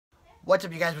What's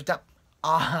up, you guys? What's up?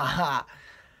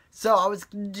 So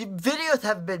videos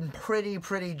have been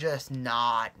pretty just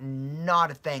not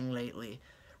a thing lately.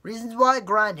 Reasons why?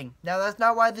 Grinding. Now that's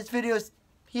not why this video's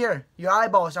here. Your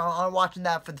eyeballs aren't watching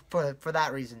that for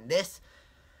that reason.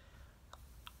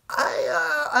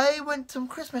 I went some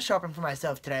Christmas shopping for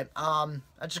myself today. I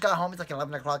just got home. It's like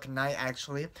 11 o'clock at night,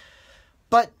 actually.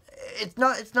 But it's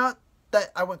not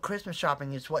that I went Christmas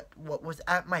shopping. It's what was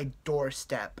at my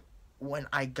doorstep when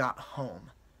I got home.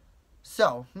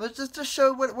 So let's just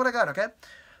show what I got. Okay,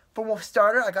 for a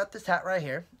starter, I got this hat right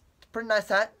here. It's a pretty nice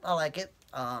hat. I like it.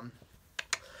 And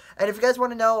if you guys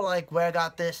want to know like where I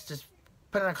got this, just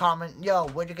put in a comment. Yo,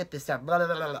 where'd you get this at? Blah, blah,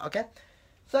 blah, blah. Okay.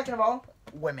 Second of all,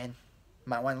 women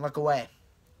might want to look away.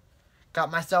 Got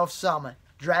myself some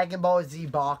Dragon Ball Z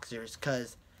boxers,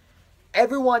 cause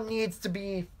everyone needs to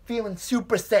be feeling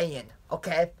Super Saiyan.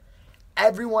 Okay,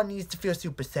 everyone needs to feel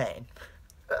Super Saiyan.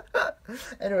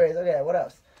 Anyways, okay, what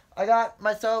else? I got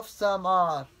myself some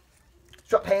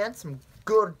sweatpants, some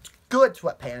good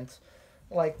sweatpants,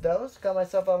 like those. Got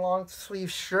myself a long sleeve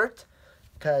shirt,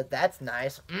 cause that's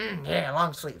nice. Yeah,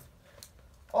 long sleeve.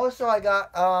 Also, I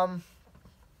got a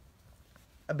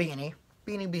beanie.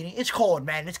 It's cold,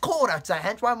 man. It's cold outside.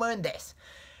 Hence why I'm wearing this.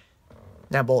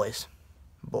 Now, boys,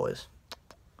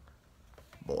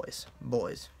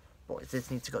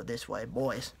 this needs to go this way,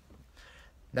 boys.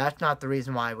 That's not the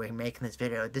reason why we're making this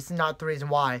video. This is not the reason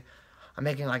why I'm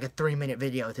making like a 3-minute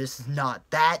video. This is not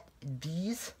that.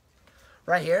 These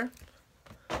right here,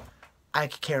 I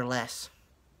could care less.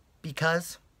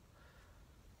 Because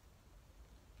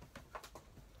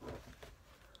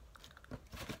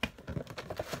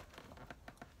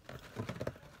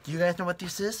do you guys know what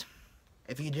this is?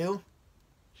 If you do,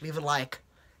 leave a like.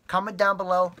 Comment down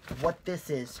below what this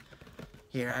is.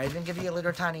 Here, I even give you a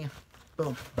little tiny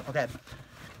boom. Okay.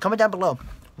 Comment down below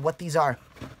what these are.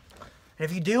 And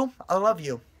if you do, I love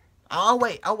you. I'll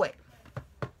wait, man.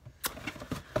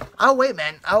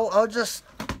 I'll just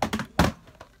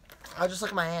look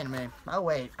at my hand, man. I'll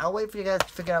wait for you guys to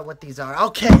figure out what these are.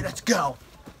 Okay, let's go.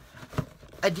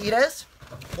 Adidas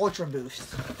Ultra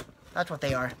Boost. That's what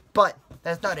they are. But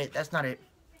that's not it. You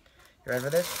ready for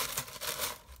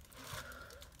this?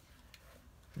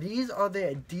 These are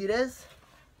the Adidas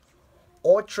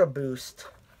Ultra Boost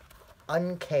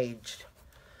Uncaged.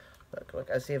 Look,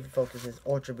 I see if it focuses.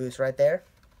 Ultra Boost right there.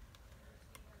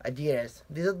 Adidas.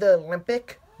 These are the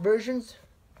Olympic versions.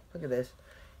 Look at this.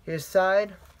 Here's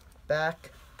side,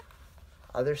 back,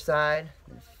 other side,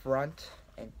 and front,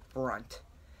 and front.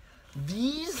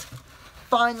 These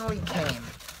finally came.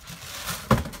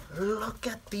 Look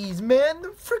at these, man.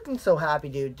 They're freaking so happy,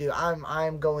 dude.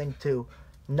 I'm going to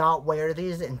not wear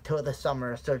these until the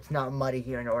summer, so it's not muddy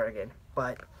here in Oregon.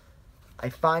 But I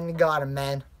finally got them,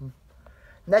 man.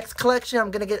 Next collection,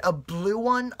 I'm gonna get a blue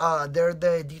one. They're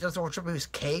the Adidas Ultra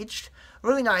Boost Caged.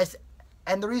 Really nice.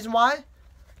 And the reason why?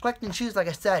 Collecting shoes, like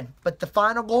I said. But the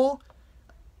final goal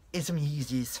is some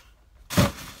Yeezys.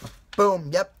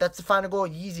 Boom. Yep, that's the final goal,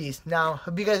 Yeezys. Now,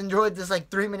 hope you guys enjoyed this like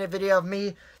 3-minute video of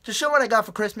me just showing what I got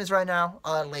for Christmas right now.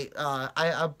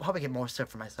 I hope I get more stuff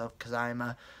for myself because I'm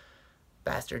a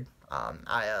bastard.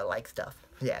 I like stuff.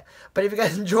 Yeah. But if you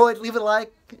guys enjoyed, leave a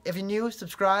like. If you're new,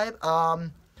 subscribe.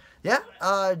 Yeah.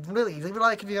 Really, leave a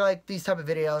like if you like these type of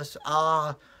videos.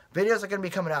 Videos are gonna be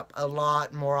coming up a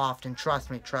lot more often. Trust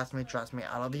me.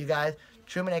 I love you guys.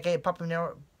 Truman, aka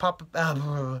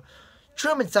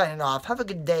Truman signing off. Have a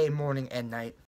good day, morning, and night.